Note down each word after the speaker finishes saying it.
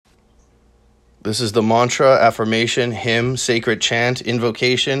This is the mantra, affirmation, hymn, sacred chant,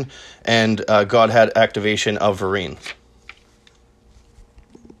 invocation, and Godhead activation of Vareen.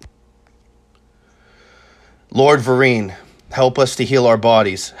 Lord Vareen, help us to heal our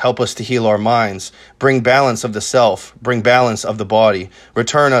bodies, help us to heal our minds, bring balance of the self, bring balance of the body,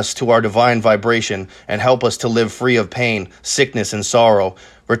 return us to our divine vibration, and help us to live free of pain, sickness, and sorrow.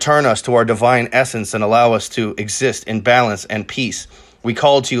 Return us to our divine essence and allow us to exist in balance and peace. We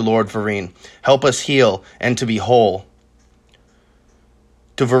call to you, Lord Vareen. Help us heal and to be whole.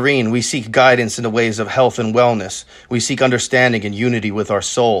 To Vareen, we seek guidance in the ways of health and wellness. We seek understanding and unity with our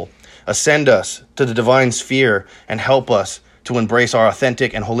soul. Ascend us to the divine sphere and help us to embrace our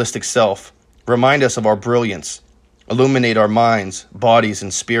authentic and holistic self. Remind us of our brilliance. Illuminate our minds, bodies,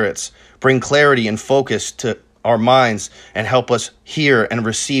 and spirits. Bring clarity and focus to our minds and help us hear and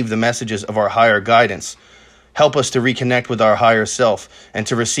receive the messages of our higher guidance. Help us to reconnect with our higher self and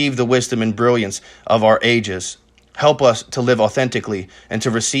to receive the wisdom and brilliance of our ages. Help us to live authentically and to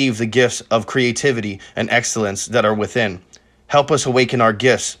receive the gifts of creativity and excellence that are within. Help us awaken our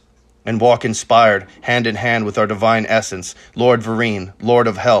gifts and walk inspired, hand in hand with our divine essence, Lord Vareen, Lord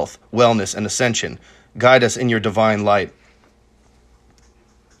of health, wellness, and ascension. Guide us in your divine light.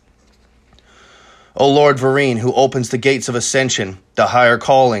 O Lord Vareen, who opens the gates of ascension, the higher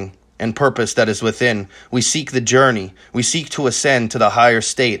calling and purpose that is within, we seek the journey. We seek to ascend to the higher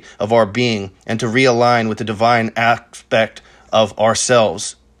state of our being and to realign with the divine aspect of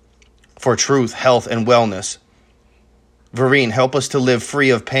ourselves for truth, health, and wellness. Vareen, help us to live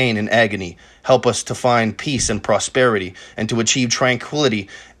free of pain and agony. Help us to find peace and prosperity and to achieve tranquility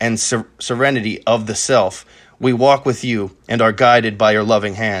and serenity of the self. We walk with you and are guided by your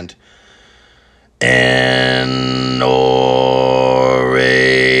loving hand. En Oreon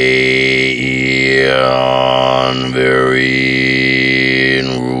Vareen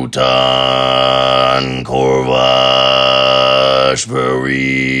Rutan Korvash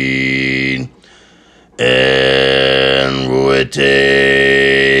Vareen En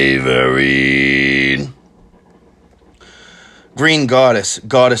Ruete Vareen. Green Goddess,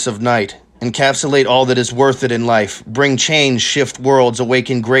 Goddess of Night, encapsulate all that is worth it in life. Bring change, shift worlds,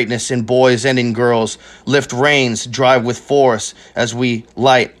 awaken greatness in boys and in girls. Lift reins, drive with force as we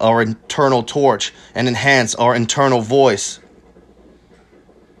light our internal torch and enhance our internal voice.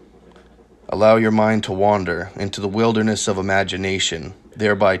 Allow your mind to wander into the wilderness of imagination,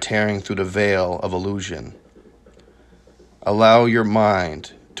 thereby tearing through the veil of illusion. Allow your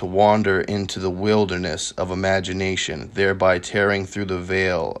mind to wander into the wilderness of imagination, thereby tearing through the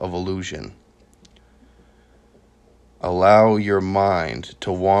veil of illusion. Allow your mind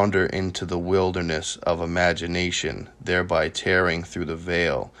to wander into the wilderness of imagination, thereby tearing through the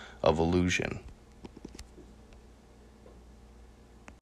veil of illusion.